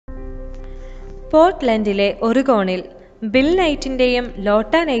പോർട്ട്ലൻഡിലെ ഒറിഗോണിൽ bill നൈറ്റിൻ്റെയും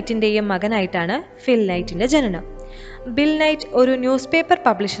ലോട്ട നൈറ്റിൻ്റെയും മകനായിട്ടാണ് ഫിൽ നൈറ്റിൻ്റെ ജനനം. Bill night ഒരു news paper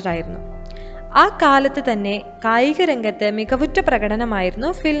പബ്ലിഷറായിരുന്നു. ആ കാലത്ത് തന്നെ കായിക രംഗത്ത് മികവുറ്റ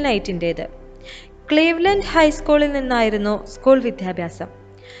പ്രകടനമായിരുന്നു ഫിൽ നൈറ്റിൻ്റേത്. ക്ലീവ്ലൻഡ് ഹൈസ്കൂളിൽ നിന്നായിരുന്നു സ്കൂൾ വിദ്യാഭ്യാസം.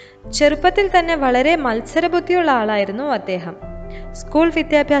 ചെറുപ്പത്തിൽ തന്നെ വളരെ മത്സരബുദ്ധിയുള്ള ആളായിരുന്നു അദ്ദേഹം. സ്കൂൾ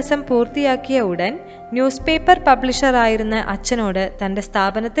വിദ്യാഭ്യാസം പൂർത്തിയാക്കിയ ഉടൻ ന്യൂസ് പേപ്പർ പബ്ലിഷറായിരുന്ന അച്ഛനോട് തൻ്റെ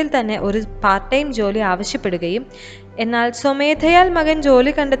സ്ഥാപനത്തിൽ തന്നെ ഒരു പാർട്ട് ടൈം ജോലി ആവശ്യപ്പെടുകയും എന്നാൽ സ്വമേധയാൽ മകൻ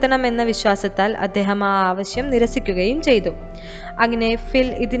ജോലി കണ്ടെത്തണമെന്ന വിശ്വാസത്താൽ അദ്ദേഹം ആ ആവശ്യം നിരസിക്കുകയും ചെയ്തു. അങ്ങനെ ഫിൽ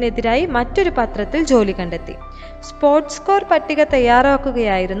ഇതിനെതിരായി മറ്റൊരു പത്രത്തിൽ ജോലി കണ്ടെത്തി. സ്പോർട്സ് സ്കോർ പട്ടിക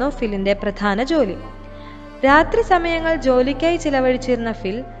തയ്യാറാക്കുകയായിരുന്നു ഫിലിന്റെ പ്രധാന ജോലി. രാത്രി സമയങ്ങൾ ജോലിക്കായി ചിലവഴിച്ചിരുന്ന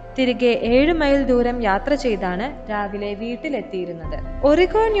ഫിൽ തിരികെ 7 മൈൽ ദൂരം യാത്ര ചെയ്താണ് രാവിലെ വീട്ടിലെത്തിയിരുന്നത്.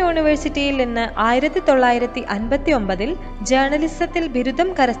 ഒറിഗോൺ യൂണിവേഴ്സിറ്റിയിൽ നിന്ന് 1959 ജേർണലിസത്തിൽ ബിരുദം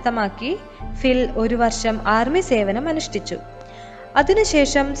കരസ്ഥമാക്കി ഫിൽ 1 വർഷം ആർമി സേവനം അനുഷ്ഠിച്ചു.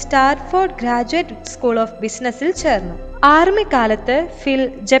 അതിനുശേഷം സ്റ്റാർഫോർഡ് ഗ്രാജുവേറ്റ് സ്കൂൾ ഓഫ് ബിസിനസ്സിൽ ചേർന്നു. ആർമി കാലത്ത് ഫിൽ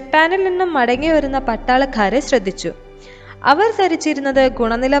ജപ്പാനിൽ നിന്നും മടങ്ങി വരുന്ന പട്ടാളക്കാരെ ശ്രദ്ധിച്ചു. അവർ ധരിച്ചിരുന്നത്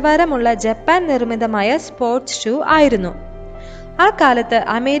ഗുണനിലവാരമുള്ള ജപ്പാൻ നിർമ്മിതമായ സ്പോർട്സ് ഷൂ ആയിരുന്നു. ആ കാലത്ത്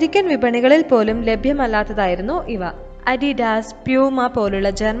അമേരിക്കൻ വിപണികളിൽ പോലും ലഭ്യമല്ലാത്തതായിരുന്നു ഇവ. അഡിഡാസ്, പ്യൂമ പോലുള്ള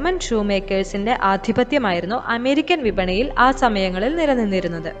ജർമ്മൻ ഷൂ മേക്കേഴ്സിന്റെ ആധിപത്യമായിരുന്നു അമേരിക്കൻ വിപണിയിൽ ആ സമയങ്ങളിൽ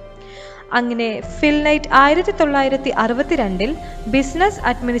നിലനിന്നിരുന്നത്. അങ്ങനെ ഫിൽനൈറ്റ് 1962 ബിസിനസ്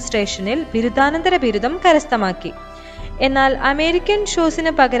അഡ്മിനിസ്ട്രേഷനിൽ ബിരുദാനന്തര ബിരുദം കരസ്ഥമാക്കി. എന്നാൽ അമേരിക്കൻ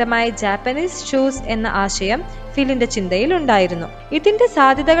ഷൂസിന് പകരമായി ജാപ്പനീസ് ഷൂസ് എന്ന ആശയം ഫിലിന്റെ ചിന്തയിൽ ഉണ്ടായിരുന്നു. ഇതിന്റെ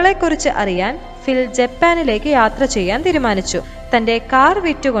സാധ്യതകളെക്കുറിച്ച് അറിയാൻ ഫിൽ ജപ്പാനിലേക്ക് യാത്ര ചെയ്യാൻ തീരുമാനിച്ചു. തന്റെ കാർ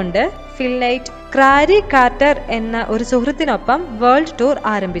വിറ്റുകൊണ്ട് ഫിൽനൈറ്റ് ക്രാരി കാർട്ടർ എന്ന ഒരു സുഹൃത്തിനൊപ്പം വേൾഡ് ടൂർ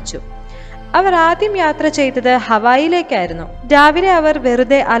ആരംഭിച്ചു. അവർ ആദ്യം യാത്ര ചെയ്തത് ഹവായിലേക്കായിരുന്നു. രാവിലെ അവർ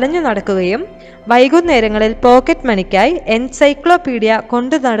വെറുതെ അലഞ്ഞു നടക്കുകയും വൈകുന്നേരങ്ങളിൽ പോക്കറ്റ് മണിക്കായി എൻസൈക്ലോപീഡിയ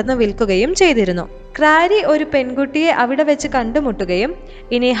കൊണ്ടു നടന്നു വിൽക്കുകയും ചെയ്തിരുന്നു. ക്രാരി ഒരു പെൺകുട്ടിയെ അവിടെ വെച്ച് കണ്ടുമുട്ടുകയും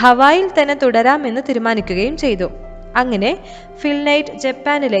ഇനി ഹവായിൽ തന്നെ തുടരാമെന്ന് തീരുമാനിക്കുകയും ചെയ്തു. അങ്ങനെ ഫിൽനൈറ്റ്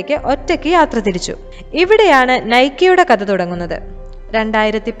ജപ്പാനിലേക്ക് ഒറ്റയ്ക്ക് യാത്ര തിരിച്ചു. ഇവിടെയാണ് നൈക്കിയുടെ കഥ തുടങ്ങുന്നത്.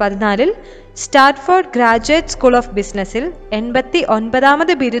 2014 സ്റ്റാർഫോർഡ് ഗ്രാജുവേറ്റ് സ്കൂൾ ഓഫ് ബിസിനസ്സിൽ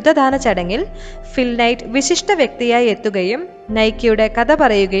 89ാമത് ബിരുദദാന ചടങ്ങിൽ ഫിൽനൈറ്റ് വിശിഷ്ട വ്യക്തിയായി എത്തുകയും നൈക്കിയുടെ കഥ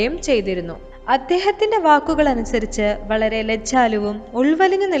പറയുകയും ചെയ്തിരുന്നു. അദ്ദേഹത്തിന്റെ വാക്കുകൾ അനുസരിച്ച് വളരെ ലജ്ജാലുവും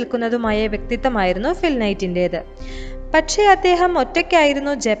ഉൾവലിഞ്ഞു നിൽക്കുന്നതുമായ വ്യക്തിത്വമായിരുന്നു ഫിൽനൈറ്റിൻ്റേത്. പക്ഷേ അദ്ദേഹം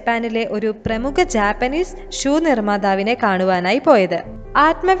ഒറ്റയ്ക്കായിരുന്നു ജപ്പാനിലെ ഒരു പ്രമുഖ ജാപ്പനീസ് ഷൂ നിർമ്മാതാവിനെ കാണുവാനായി പോയത്.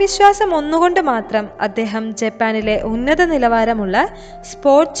 ആത്മവിശ്വാസം ഒന്നുകൊണ്ട് മാത്രം അദ്ദേഹം ജപ്പാനിലെ ഉന്നത നിലവാരമുള്ള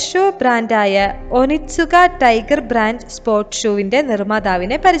sports shoe ബ്രാൻഡായ ഒനിറ്റ്സുക tiger brand sports ഷൂവിന്റെ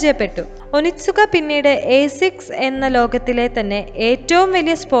നിർമ്മാതാവിനെ പരിചയപ്പെട്ടു. ഒനിറ്റ്സുക പിന്നീട് A6 എന്ന ലോകത്തിലെ തന്നെ ഏറ്റവും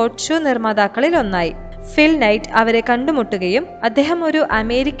വലിയ സ്പോർട്സ് ഷൂ നിർമ്മാതാക്കളിൽ ഒന്നായി. ഫിൽനൈറ്റ് അവരെ കണ്ടുമുട്ടുകയും അദ്ദേഹം ഒരു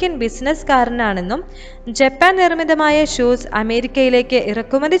അമേരിക്കൻ ബിസിനസ്സുകാരനാണെന്നും ജപ്പാൻ നിർമ്മിതമായ ഷൂസ് അമേരിക്കയിലേക്ക്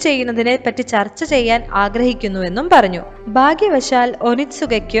ഇറക്കുമതി ചെയ്യുന്നതിനെ പറ്റി ചർച്ച ചെയ്യാൻ ആഗ്രഹിക്കുന്നുവെന്നും പറഞ്ഞു. ഭാഗ്യവശാൽ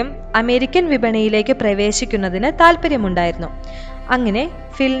ഒനിറ്റ്സുകയ്ക്കും അമേരിക്കൻ വിപണിയിലേക്ക് പ്രവേശിക്കുന്നതിന് താല്പര്യമുണ്ടായിരുന്നു. അങ്ങനെ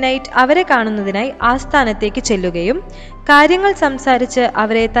ഫിൽനൈറ്റ് അവരെ കാണുന്നതിനായി ആസ്ഥാനത്തേക്ക് ചെല്ലുകയും കാര്യങ്ങൾ സംസാരിച്ച്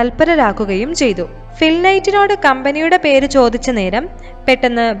അവരെ തൽപരരാക്കുകയും ചെയ്തു. ഫിൽനൈറ്റിനോട് കമ്പനിയുടെ പേര് ചോദിച്ച നേരം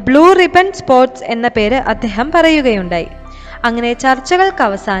പെട്ടെന്ന് ബ്ലൂ റിബൺ സ്പോർട്സ് എന്ന പേര് അദ്ദേഹം പറയുകയുണ്ടായി. അങ്ങനെ ചർച്ചകൾക്ക്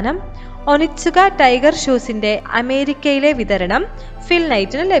അവസാനം ഒനിറ്റ്സുക ടൈഗർ ഷൂസിന്റെ അമേരിക്കയിലെ വിതരണം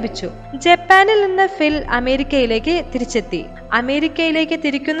ഫിൽനൈറ്റിന് ലഭിച്ചു. ജപ്പാനിൽ നിന്ന് ഫിൽ അമേരിക്കയിലേക്ക് തിരിച്ചെത്തി. അമേരിക്കയിലേക്ക്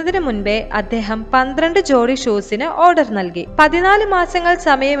തിരിക്കുന്നതിന് മുൻപേ അദ്ദേഹം 12 ജോഡി ഷൂസിന് ഓർഡർ നൽകി. 14 മാസങ്ങൾ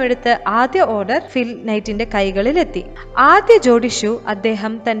സമയമെടുത്ത് ആദ്യ ഓർഡർ ഫിൽനൈറ്റിന്റെ കൈകളിൽ എത്തി. ആദ്യ ജോഡി ഷൂ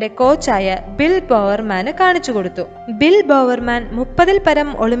അദ്ദേഹം തന്റെ കോച്ചായ ബിൽ ബോവർമാന് കാണിച്ചു കൊടുത്തു. ബിൽ ബോവർമാൻ 30-ൽ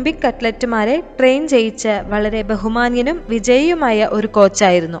പരം ഒളിമ്പിക് അത്ലറ്റുമാരെ ട്രെയിൻ ചെയ്യിച്ച വളരെ ബഹുമാന്യനും വിജയിയുമായ ഒരു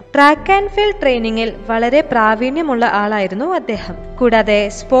കോച്ചായിരുന്നു. ട്രാക്ക് ആൻഡ് ഫീൽഡ് ട്രെയിനിങ്ങിൽ വളരെ പ്രാവീണ്യമുള്ള ആളായിരുന്നു അദ്ദേഹം. കൂടാതെ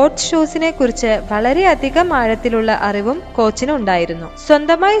സ്പോർട്സ് ഷൂസിനെ കുറിച്ച് വളരെയധികം ആഴത്തിലുള്ള അറിവും കോച്ചിനുണ്ടായിരുന്നു.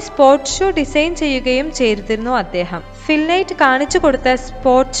 സ്വന്തമായി സ്പോർട്സ് ഷൂ ഡിസൈൻ ചെയ്യുകയും ചെയ്തിരുന്നു അദ്ദേഹം. ഫിൽനൈറ്റ് കാണിച്ചു കൊടുത്ത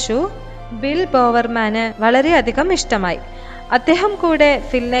സ്പോർട്സ് ഷൂ ബിൽ ബോവർമാന് വളരെയധികം ഇഷ്ടമായി. അദ്ദേഹം കൂടെ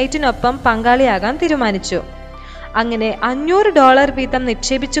ഫിൽനൈറ്റിനൊപ്പം പങ്കാളിയാകാൻ തീരുമാനിച്ചു. അങ്ങനെ $500 വീതം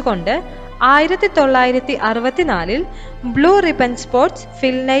നിക്ഷേപിച്ചുകൊണ്ട് 1964 ബ്ലൂ റിബൺ സ്പോർട്സ്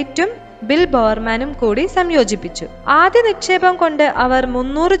ഫിൽനൈറ്റും ബിൽ ബോവർമാനും കൂടി സംയോജിപ്പിച്ചു. ആദ്യ നിക്ഷേപം കൊണ്ട് അവർ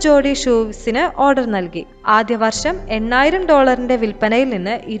 300 ജോഡി ഷൂസിന് ഓർഡർ നൽകി. ആദ്യ വർഷം $8000 വിൽപ്പനയിൽ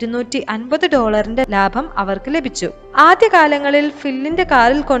നിന്ന് $250 ലാഭം അവർക്ക് ലഭിച്ചു. ആദ്യകാലങ്ങളിൽ ഫില്ലിന്റെ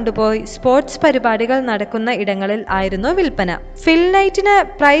കാറിൽ കൊണ്ടുപോയി സ്പോർട്സ് പരിപാടികൾ നടക്കുന്ന ഇടങ്ങളിൽ ആയിരുന്നു വിൽപ്പന. ഫിൽനൈറ്റിന്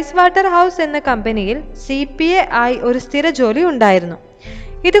പ്രൈസ് വാട്ടർ ഹൗസ് എന്ന കമ്പനിയിൽ CPA ആയി ഒരു സ്ഥിര ജോലി ഉണ്ടായിരുന്നു.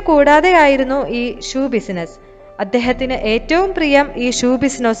 ഇത് കൂടാതെയായിരുന്നു ഈ ഷൂ ബിസിനസ്. അദ്ദേഹത്തിന് ഏറ്റവും പ്രിയം ഈ ഷൂ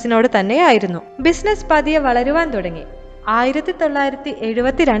ബിസിനസ്സിനോട് തന്നെയായിരുന്നു. ബിസിനസ് പതിയെ വളരുവാൻ തുടങ്ങി.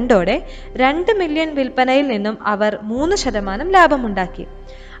 1972ഓടെ 2 മില്യൺ വിൽപ്പനയിൽ നിന്നും അവർ 3% ലാഭമുണ്ടാക്കി.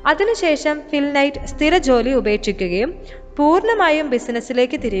 അതിനുശേഷം ഫിൽനൈറ്റ് സ്ഥിര ജോലി ഉപേക്ഷിക്കുകയും പൂർണ്ണമായും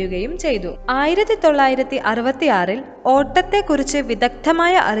ബിസിനസ്സിലേക്ക് തിരിയുകയും ചെയ്തു. 1966 ഓട്ടത്തെക്കുറിച്ച്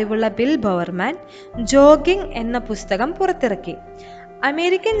വിദഗ്ധമായ അറിവുള്ള ബിൽ ബോവർമാൻ ജോഗിംഗ് എന്ന പുസ്തകം പുറത്തിറക്കി.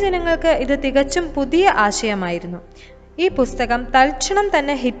 അമേരിക്കൻ ജനങ്ങൾക്ക് ഇത് തികച്ചും പുതിയ ആശയമായിരുന്നു. ഈ പുസ്തകം തൽക്ഷണം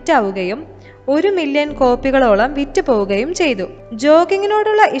തന്നെ ഹിറ്റാവുകയും 1 മില്യൺ കോപ്പികളോളം വിറ്റുപോവുകയും ചെയ്തു.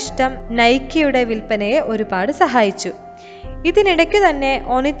 ജോഗിങ്ങിനോടുള്ള ഇഷ്ടം നൈക്കിയുടെ വിൽപ്പനയെ ഒരുപാട് സഹായിച്ചു. ഇതിനിടയ്ക്ക് തന്നെ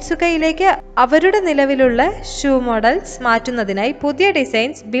ഒനിറ്റ്സുകയിലേക്ക് അവരുടെ നിലവിലുള്ള ഷൂ മോഡൽസ് മാറ്റുന്നതിനായി പുതിയ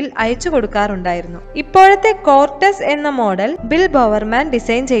ഡിസൈൻസ് ബിൽ അയച്ചു കൊടുക്കാറുണ്ടായിരുന്നു. ഇപ്പോഴത്തെ കോർട്ടസ് എന്ന മോഡൽ ബിൽ ബോവർമാൻ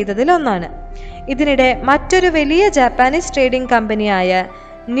ഡിസൈൻ ചെയ്തതിൽ ഒന്നാണ്. ഇതിനിടെ മറ്റൊരു വലിയ ജാപ്പാനീസ് ട്രേഡിംഗ് കമ്പനിയായ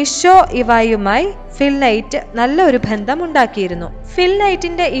നിഷോ ഇവായുമായി ഫിൽനൈറ്റ് നല്ല ഒരു ബന്ധം ഉണ്ടാക്കിയിരുന്നു.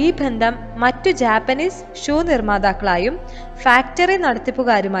 ഫിൽനൈറ്റിന്റെ ഈ ബന്ധം മറ്റു ജാപ്പനീസ് ഷൂ നിർമ്മാതാക്കളായും ഫാക്ടറി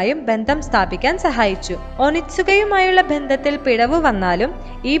നടത്തിപ്പുകാരുമായും ബന്ധം സ്ഥാപിക്കാൻ സഹായിച്ചു. ഒനിറ്റ്സുകയുമായുള്ള ബന്ധത്തിൽ പിഴവ് വന്നാലും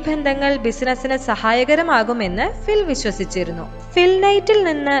ഈ ബന്ധങ്ങൾ ബിസിനസിന് സഹായകരമാകുമെന്ന് ഫിൽ വിശ്വസിച്ചിരുന്നു. ഫിൽനൈറ്റിൽ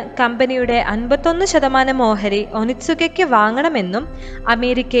നിന്ന് കമ്പനിയുടെ 51% ഓഹരി ഒനിറ്റ്സുകയ്ക്ക് വാങ്ങണമെന്നും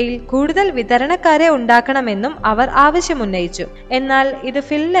അമേരിക്കയിൽ കൂടുതൽ വിതരണക്കാരെ ഉണ്ടാക്കണമെന്നും അവർ ആവശ്യമുന്നയിച്ചു. എന്നാൽ ഇത്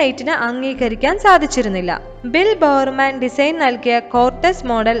ഫിൽനൈറ്റിന് അംഗീകരിക്കാൻ സാധിച്ചിരുന്നില്ല. ബിൽ ബോവർമാൻ ഡിസൈൻ നൽകിയ കോർട്ടസ്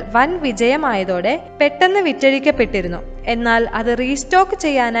മോഡൽ വൻ വിജയമായതോടെ പെട്ടെന്ന് വിറ്റഴിക്കപ്പെട്ടിരുന്നു. എന്നാൽ അത് റീസ്റ്റോക്ക്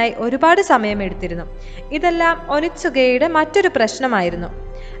ചെയ്യാനായി ഒരുപാട് സമയമെടുത്തിരുന്നു. ഇതെല്ലാം ഒനിറ്റ്സുകയുടെ മറ്റൊരു പ്രശ്നമായിരുന്നു.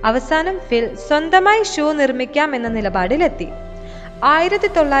 അവസാനം ഫിൽ സ്വന്തമായി ഷൂ നിർമ്മിക്കാം എന്ന നിലപാടിലെത്തി.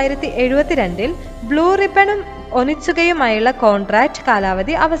 1972 ബ്ലൂ റിബണും ഒനിറ്റ്സുകയുമായുള്ള കോൺട്രാക്ട്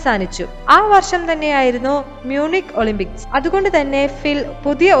കാലാവധി അവസാനിച്ചു. ആ വർഷം തന്നെയായിരുന്നു മ്യൂണിക് ഒളിമ്പിക്സ്. അതുകൊണ്ട് തന്നെ ഫിൽ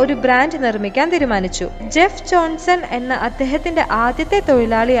പുതിയ ഒരു ബ്രാൻഡ് നിർമ്മിക്കാൻ തീരുമാനിച്ചു. ജെഫ് ജോൺസൺ എന്ന അദ്ദേഹത്തിന്റെ ആദ്യത്തെ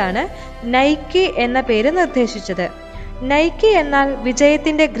തൊഴിലാളിയാണ് നൈക്കി എന്ന പേര് നിർദ്ദേശിച്ചത്. നൈക്കി എന്നാൽ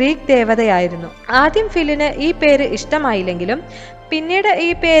വിജയത്തിന്റെ ഗ്രീക്ക് ദേവതയായിരുന്നു. ആദ്യം ഫിലിന് ഈ പേര് ഇഷ്ടമായില്ലെങ്കിലും പിന്നീട് ഈ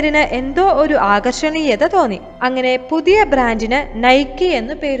പേരിന് എന്തോ ഒരു ആകർഷണീയത തോന്നി. അങ്ങനെ പുതിയ ബ്രാൻഡിന് നൈക്കി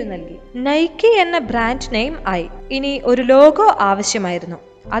എന്ന് പേര് നൽകി. നൈക്കി എന്ന ബ്രാൻഡ് നെയിം ആയി. ഇനി ഒരു ലോഗോ ആവശ്യമായിരുന്നു.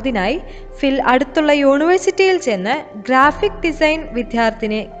 അതിനായി ഫിൽ അടുത്തുള്ള യൂണിവേഴ്സിറ്റിയിൽ ചെന്ന് ഗ്രാഫിക് ഡിസൈൻ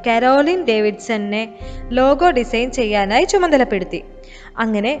വിദ്യാർത്ഥിനി കരോലിൻ ഡേവിഡ്സനെ ലോഗോ ഡിസൈൻ ചെയ്യാനായി ചുമതലപ്പെടുത്തി.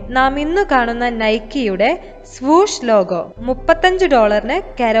 അങ്ങനെ നാം ഇന്നു കാണുന്ന നൈക്കിയുടെ സ്വൂഷ് ലോഗോ $35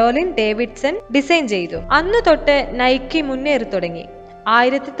 കരോലിൻ ഡേവിഡ്സൺ ഡിസൈൻ ചെയ്തു. അന്നു തൊട്ട് നൈക്കി മുന്നേറി തുടങ്ങി.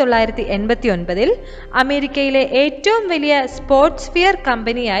 1989 അമേരിക്കയിലെ ഏറ്റവും വലിയ സ്പോർട്സ് വിയർ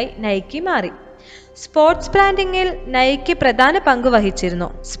കമ്പനിയായി നൈക്കി മാറി. സ്പോർട്സ് ബ്രാൻഡിങ്ങിൽ നൈക്കി പ്രധാന പങ്ക് വഹിച്ചിരുന്നു.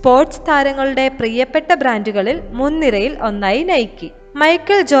 സ്പോർട്സ് താരങ്ങളുടെ പ്രിയപ്പെട്ട ബ്രാൻഡുകളിൽ മുൻനിരയിൽ ഒന്നായി Nike.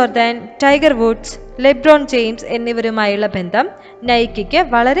 Michael Jordan, tiger Woods, LeBron James എന്നിവരുമായുള്ള ബന്ധം നൈക്കിക്ക്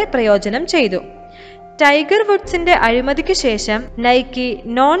വളരെ പ്രയോജനം ചെയ്തു. ടൈഗർ വുഡ്സിന്റെ അഴിമതിക്ക് ശേഷം നൈക്കി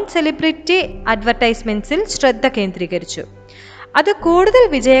നോൺ സെലിബ്രിറ്റി അഡ്വർടൈസ്മെന്റ്സിൽ ശ്രദ്ധ കേന്ദ്രീകരിച്ചു. അത് കൂടുതൽ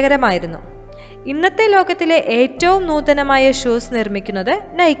വിജയകരമായിരുന്നു. ഇന്നത്തെ ലോകത്തിലെ ഏറ്റവും നൂതനമായ ഷൂസ് നിർമ്മിക്കുന്നത്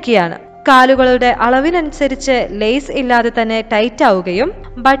നൈക്കിയാണ്. കാലുകളുടെ അളവിനനുസരിച്ച് ലേസ് ഇല്ലാതെ തന്നെ ടൈറ്റ് ആവുകയും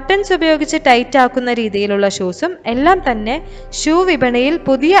ബട്ടൺസ് ഉപയോഗിച്ച് ടൈറ്റ് ആക്കുന്ന രീതിയിലുള്ള ഷൂസും എല്ലാം തന്നെ ഷൂ വിപണിയിൽ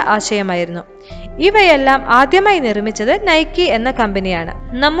പുതിയ ആശയമായിരുന്നു. ഇവയെല്ലാം ആദ്യമായി നിർമ്മിച്ചത് നൈക്കി എന്ന കമ്പനിയാണ്.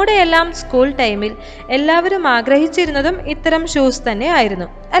 നമ്മുടെ എല്ലാം സ്കൂൾ ടൈമിൽ എല്ലാവരും ആഗ്രഹിച്ചിരുന്നതും ഇത്തരം ഷൂസ് തന്നെ ആയിരുന്നു,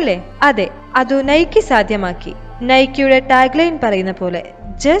 അല്ലേ? അതെ, അത് നൈക്കി സാധ്യമാക്കി. നൈക്കിയുടെ ടാഗ്ലൈൻ പറയുന്ന പോലെ,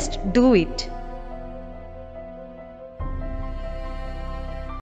 ജസ്റ്റ് ഡു ഇറ്റ്.